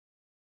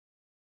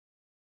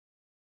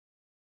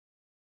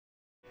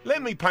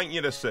Let me paint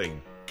you the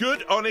scene.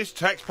 Good, honest,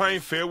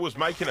 tax-paying Phil was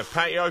making a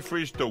patio for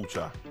his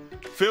daughter.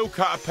 Phil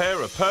cut a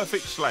pair of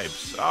perfect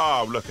slabs.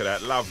 Oh, look at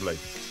that, lovely.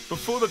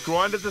 Before the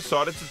grinder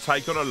decided to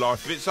take on a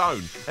life of its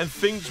own, and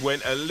things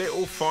went a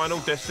little Final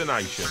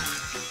Destination.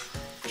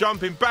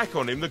 Jumping back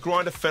on him, the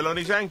grinder fell on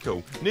his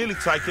ankle, nearly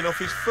taking off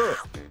his foot.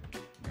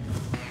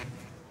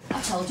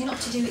 I told you not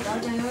to do it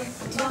though, Dale.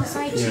 Did I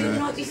say to you the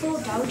night before,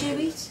 don't do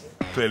it?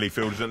 Clearly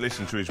Phil doesn't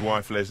listen to his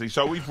wife Leslie,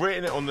 so we've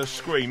written it on the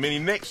screen,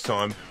 meaning next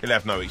time he'll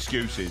have no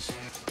excuses.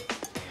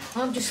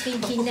 I'm just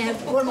thinking now,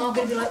 what am I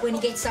going to be like when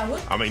he gets home?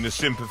 I mean, the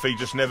sympathy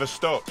just never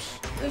stops.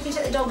 We can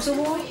take the dogs a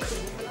walk.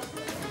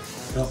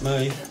 Not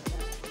me.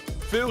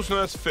 Phil's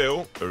nurse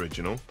Phil,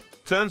 original,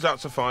 turns up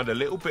to find a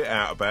little bit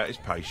out about his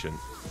patient.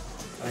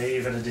 Are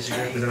you going to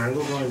disagree with an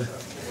angle grinder?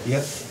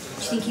 Yep.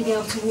 Do you think he'll be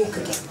able to walk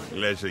again?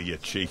 Leslie, you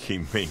cheeky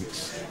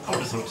minx. I would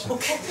have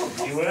thought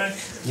so. You work?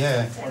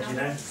 Yeah. What do you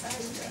do?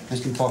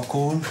 Making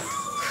popcorn.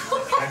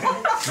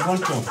 You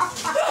want some?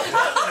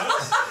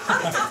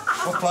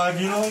 What flavour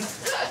do you like?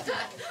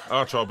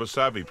 I tried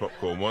wasabi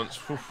popcorn once.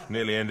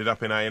 Nearly ended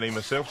up in A&E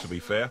myself, to be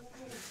fair.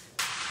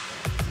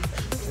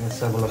 Let's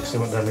have a look, see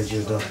what damage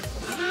you've done.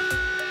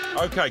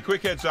 OK,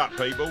 quick heads up,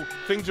 people.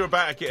 Things are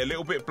about to get a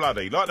little bit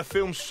bloody, like the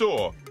film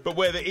Saw, but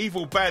where the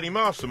evil baddie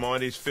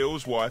mastermind is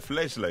Phil's wife,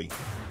 Leslie.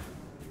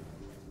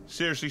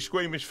 Seriously,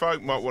 squeamish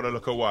folk might want to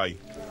look away.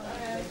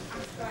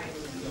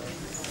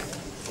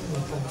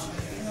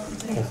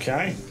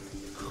 OK.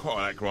 Oh,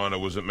 that grinder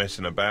wasn't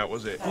messing about,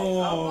 was it?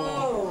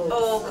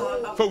 Oh,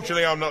 God.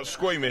 Fortunately, I'm not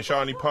squeamish.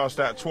 I only passed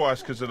out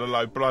twice because of the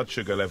low blood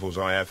sugar levels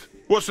I have.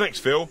 What's next,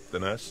 Phil? The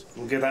nurse.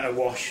 We'll give that a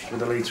wash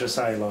with a litre of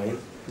saline.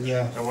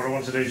 Yeah. And what I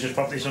want to do is just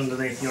pop this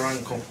underneath your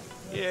ankle.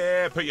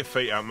 Yeah, put your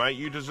feet up, mate.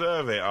 You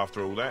deserve it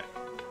after all that.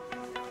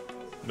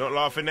 Not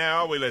laughing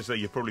now, are we, Leslie?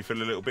 You probably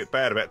feel a little bit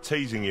bad about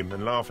teasing him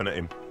and laughing at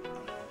him.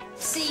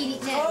 Seen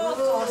it now. Oh,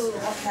 God.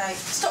 OK.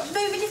 Stop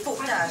moving your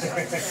foot, Dad.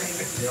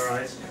 You all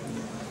right?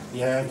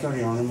 Yeah,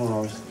 carry on, I'm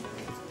all right.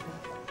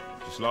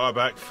 Just lie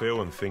back,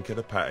 Phil, and think of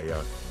the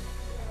patio.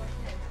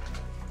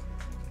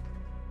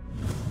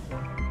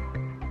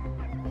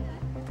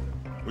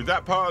 With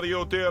that part of the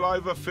ordeal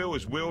over, Phil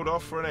is wheeled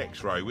off for an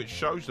X-ray, which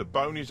shows the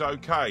bone is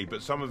OK,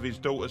 but some of his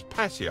daughter's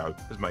patio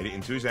has made it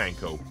into his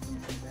ankle.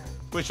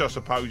 Which I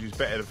suppose is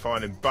better than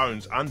finding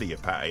bones under your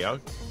patio.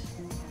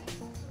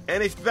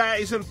 And if that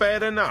isn't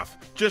bad enough,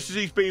 just as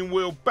he's being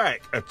wheeled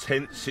back, a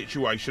tense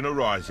situation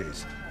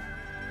arises.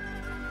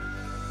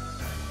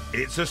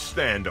 It's a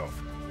standoff.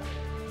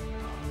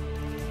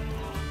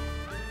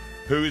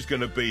 Who is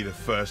going to be the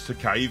first to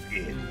cave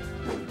in?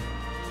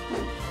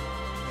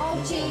 Oh,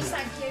 jeez,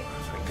 thank you.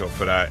 Thank God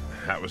for that.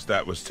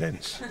 That was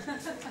tense.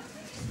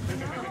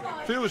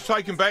 Phil was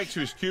taken back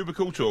to his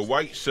cubicle to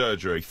await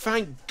surgery.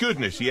 Thank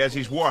goodness he has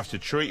his wife to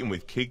treat him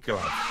with kid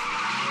gloves.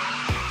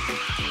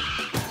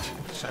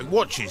 So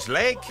watch his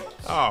leg.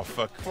 Oh,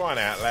 for crying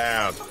out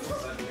loud.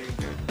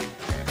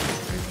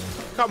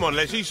 Come on,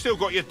 Leslie, he's still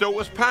got your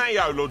daughter's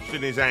patio lodged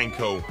in his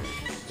ankle.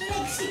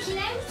 Leg's sticking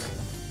out.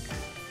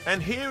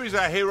 And here is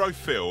our hero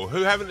Phil,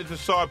 who, having to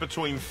decide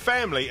between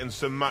family and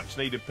some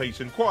much-needed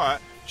peace and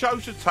quiet,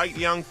 chose to take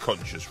the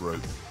unconscious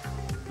route.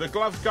 The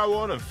gloves go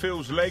on and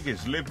Phil's leg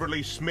is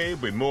liberally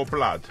smeared with more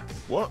blood.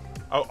 What?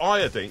 Oh,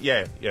 iodine.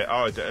 Yeah,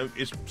 iodine.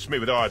 It's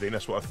smeared with iodine,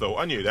 that's what I thought.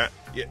 I knew that.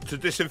 Yeah, to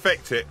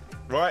disinfect it,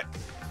 right?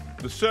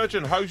 The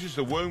surgeon hoses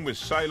the wound with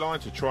saline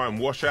to try and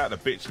wash out the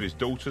bits of his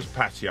daughter's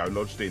patio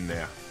lodged in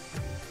there.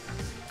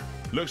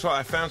 Looks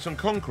like they found some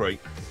concrete.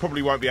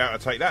 Probably won't be able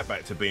to take that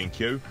back to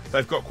B&Q.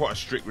 They've got quite a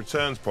strict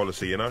returns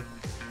policy, you know.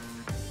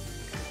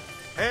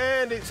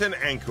 And it's an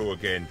ankle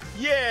again.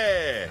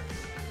 Yeah!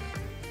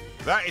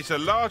 That is the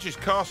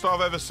largest cast I've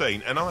ever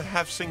seen, and I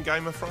have seen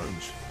Game of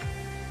Thrones.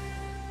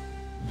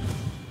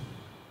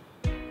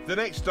 The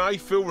next day,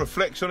 Phil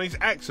reflects on his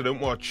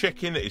accident while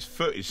checking that his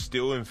foot is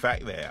still in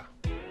fact there.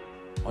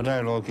 I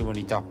don't like it when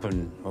it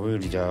happened, I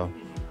really do.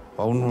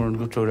 I wouldn't want to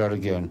go through that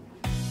again.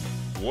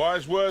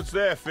 Wise words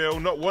there, Phil,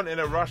 not wanting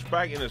to rush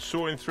back into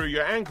sawing through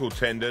your ankle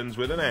tendons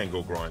with an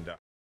angle grinder.